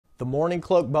The Mourning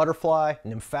Cloak butterfly,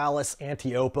 Nymphalis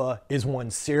antiopa, is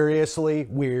one seriously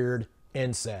weird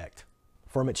insect.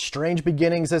 From its strange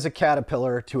beginnings as a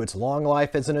caterpillar to its long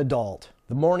life as an adult,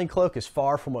 the Mourning Cloak is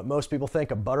far from what most people think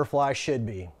a butterfly should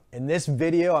be. In this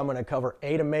video, I'm going to cover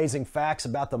 8 amazing facts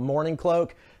about the Mourning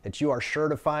Cloak that you are sure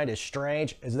to find as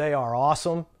strange as they are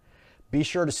awesome. Be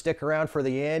sure to stick around for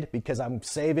the end because I'm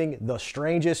saving the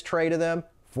strangest trait of them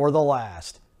for the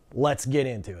last. Let's get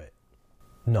into it.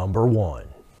 Number 1.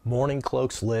 Mourning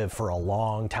cloaks live for a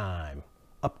long time,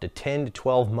 up to 10 to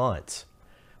 12 months.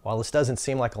 While this doesn't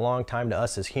seem like a long time to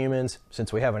us as humans,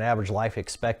 since we have an average life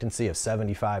expectancy of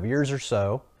 75 years or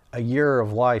so, a year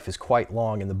of life is quite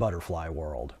long in the butterfly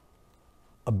world.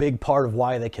 A big part of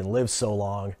why they can live so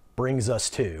long brings us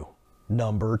to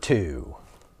number 2.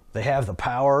 They have the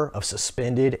power of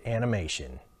suspended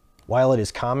animation. While it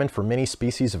is common for many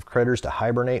species of critters to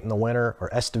hibernate in the winter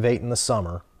or estivate in the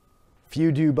summer, few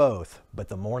do both, but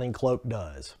the Mourning Cloak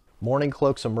does. Mourning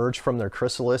cloaks emerge from their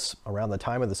chrysalis around the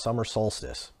time of the summer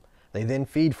solstice. They then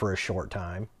feed for a short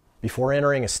time before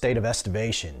entering a state of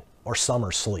estivation or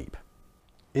summer sleep.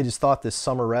 It is thought this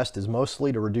summer rest is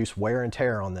mostly to reduce wear and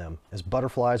tear on them, as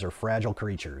butterflies are fragile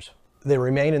creatures. They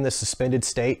remain in this suspended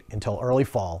state until early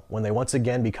fall, when they once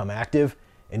again become active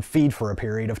and feed for a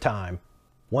period of time.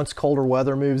 Once colder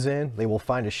weather moves in, they will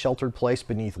find a sheltered place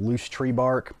beneath loose tree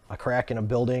bark, a crack in a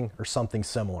building, or something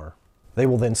similar. They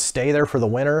will then stay there for the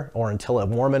winter or until a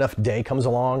warm enough day comes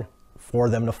along for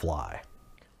them to fly.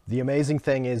 The amazing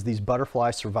thing is these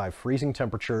butterflies survive freezing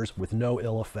temperatures with no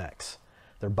ill effects.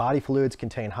 Their body fluids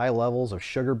contain high levels of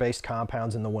sugar-based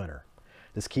compounds in the winter.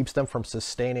 This keeps them from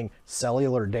sustaining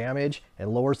cellular damage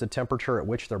and lowers the temperature at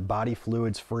which their body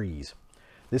fluids freeze.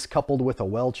 This, coupled with a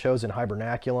well-chosen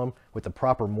hibernaculum with the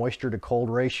proper moisture to cold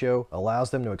ratio,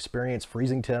 allows them to experience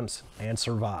freezing temps and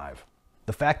survive.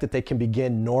 The fact that they can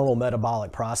begin normal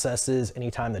metabolic processes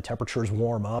anytime the temperatures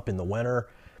warm up in the winter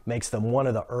makes them one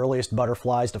of the earliest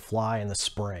butterflies to fly in the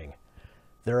spring.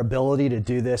 Their ability to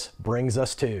do this brings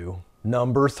us to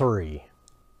number 3.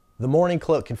 The Mourning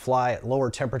Cloak can fly at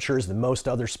lower temperatures than most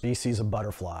other species of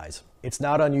butterflies. It's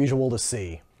not unusual to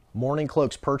see Mourning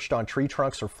cloaks perched on tree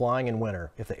trunks or flying in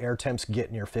winter if the air temps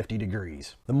get near 50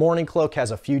 degrees. The Mourning Cloak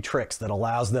has a few tricks that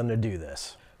allows them to do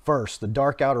this. First, the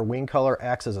dark outer wing color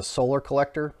acts as a solar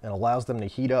collector and allows them to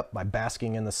heat up by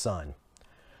basking in the sun.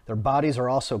 Their bodies are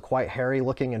also quite hairy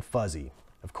looking and fuzzy.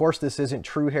 Of course, this isn't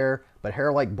true hair, but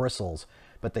hair-like bristles,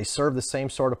 but they serve the same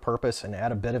sort of purpose and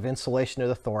add a bit of insulation to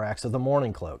the thorax of the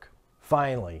Mourning Cloak.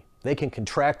 Finally, they can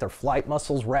contract their flight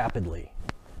muscles rapidly,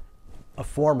 a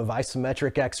form of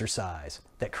isometric exercise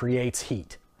that creates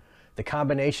heat. The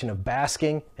combination of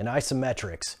basking and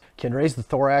isometrics can raise the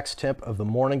thorax temp of the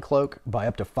Mourning Cloak by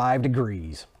up to 5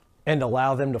 degrees and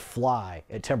allow them to fly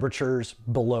at temperatures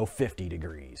below 50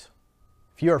 degrees.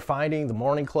 If you are finding the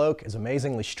Mourning Cloak as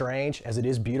amazingly strange as it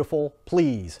is beautiful,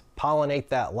 please pollinate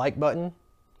that like button.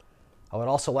 I would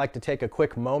also like to take a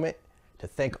quick moment to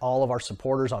thank all of our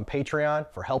supporters on Patreon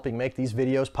for helping make these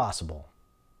videos possible.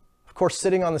 Of course,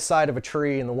 sitting on the side of a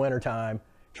tree in the wintertime,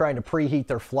 trying to preheat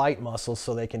their flight muscles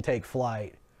so they can take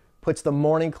flight, puts the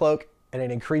Mourning Cloak at an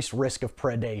increased risk of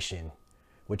predation.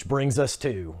 Which brings us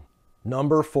to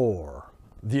number 4,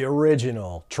 the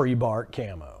original tree bark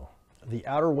camo. The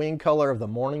outer wing color of the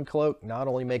Mourning Cloak not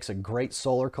only makes a great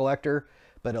solar collector,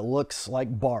 but it looks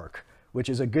like bark, which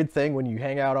is a good thing when you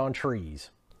hang out on trees,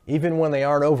 even when they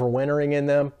aren't overwintering in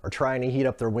them or trying to heat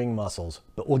up their wing muscles,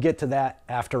 but we'll get to that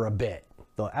after a bit.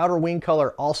 The outer wing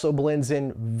color also blends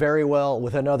in very well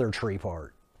with another tree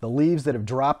part, the leaves that have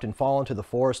dropped and fallen to the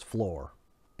forest floor.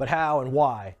 But how and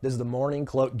why does the Mourning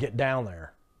Cloak get down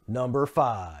there? Number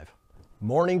 5.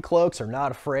 Mourning cloaks are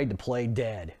not afraid to play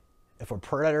dead. If a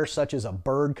predator such as a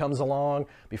bird comes along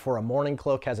before a Mourning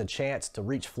Cloak has a chance to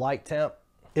reach flight temp,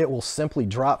 it will simply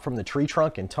drop from the tree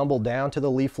trunk and tumble down to the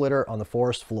leaf litter on the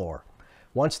forest floor.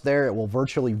 Once there, it will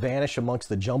virtually vanish amongst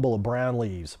the jumble of brown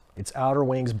leaves, its outer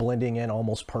wings blending in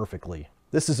almost perfectly.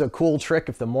 This is a cool trick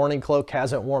if the Mourning Cloak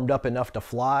hasn't warmed up enough to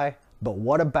fly, but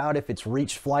what about if it's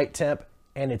reached flight temp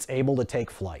and it's able to take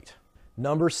flight?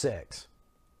 Number 6.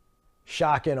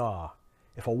 Shock and awe.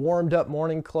 If a warmed up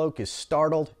Mourning Cloak is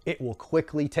startled, it will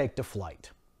quickly take to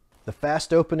flight. The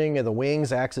fast opening of the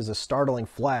wings acts as a startling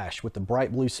flash with the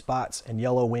bright blue spots and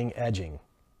yellow wing edging.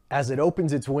 As it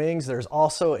opens its wings, there's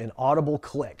also an audible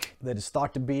click that is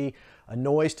thought to be a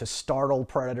noise to startle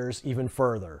predators even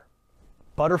further.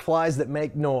 Butterflies that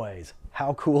make noise.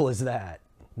 How cool is that?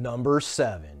 Number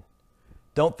 7.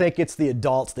 Don't think it's the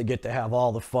adults that get to have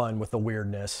all the fun with the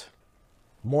weirdness.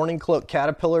 Mourning Cloak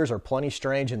caterpillars are plenty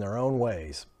strange in their own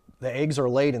ways. The eggs are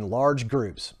laid in large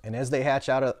groups, and as they hatch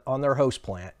out on their host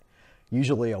plant,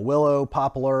 usually a willow,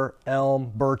 poplar,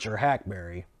 elm, birch, or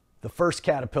hackberry. The first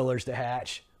caterpillars to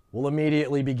hatch will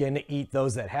immediately begin to eat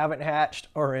those that haven't hatched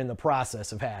or are in the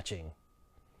process of hatching.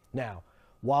 Now,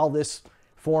 while this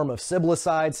form of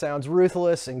siblicide sounds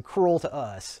ruthless and cruel to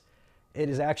us, it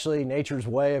is actually nature's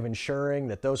way of ensuring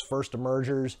that those first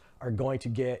emergers are going to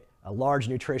get a large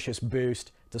nutritious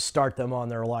boost to start them on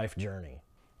their life journey.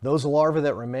 Those larvae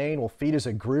that remain will feed as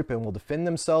a group and will defend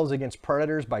themselves against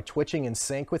predators by twitching in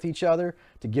sync with each other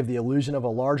to give the illusion of a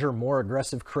larger, more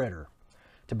aggressive critter.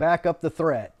 To back up the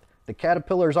threat, the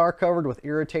caterpillars are covered with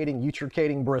irritating,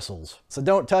 utricating bristles, so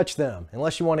don't touch them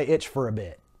unless you want to itch for a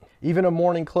bit. Even a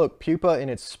mourning cloak pupa in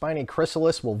its spiny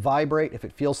chrysalis will vibrate if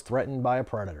it feels threatened by a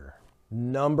predator.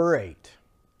 Number 8.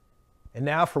 And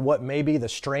now for what may be the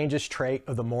strangest trait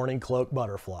of the mourning cloak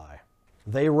butterfly.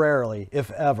 They rarely,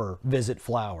 if ever, visit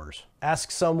flowers.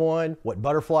 Ask someone what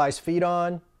butterflies feed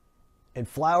on, and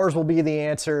flowers will be the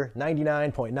answer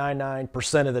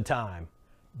 99.99% of the time.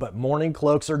 But mourning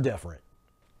cloaks are different.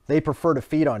 They prefer to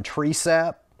feed on tree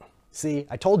sap. See,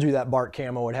 I told you that bark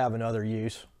camo would have another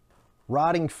use.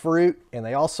 Rotting fruit, and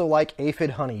they also like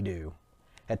aphid honeydew.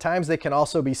 At times they can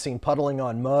also be seen puddling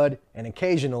on mud, and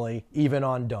occasionally even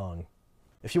on dung.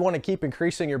 If you want to keep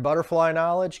increasing your butterfly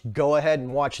knowledge, go ahead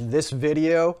and watch this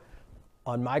video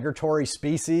on migratory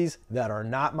species that are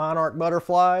not monarch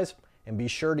butterflies, and be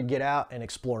sure to get out and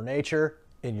explore nature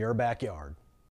in your backyard.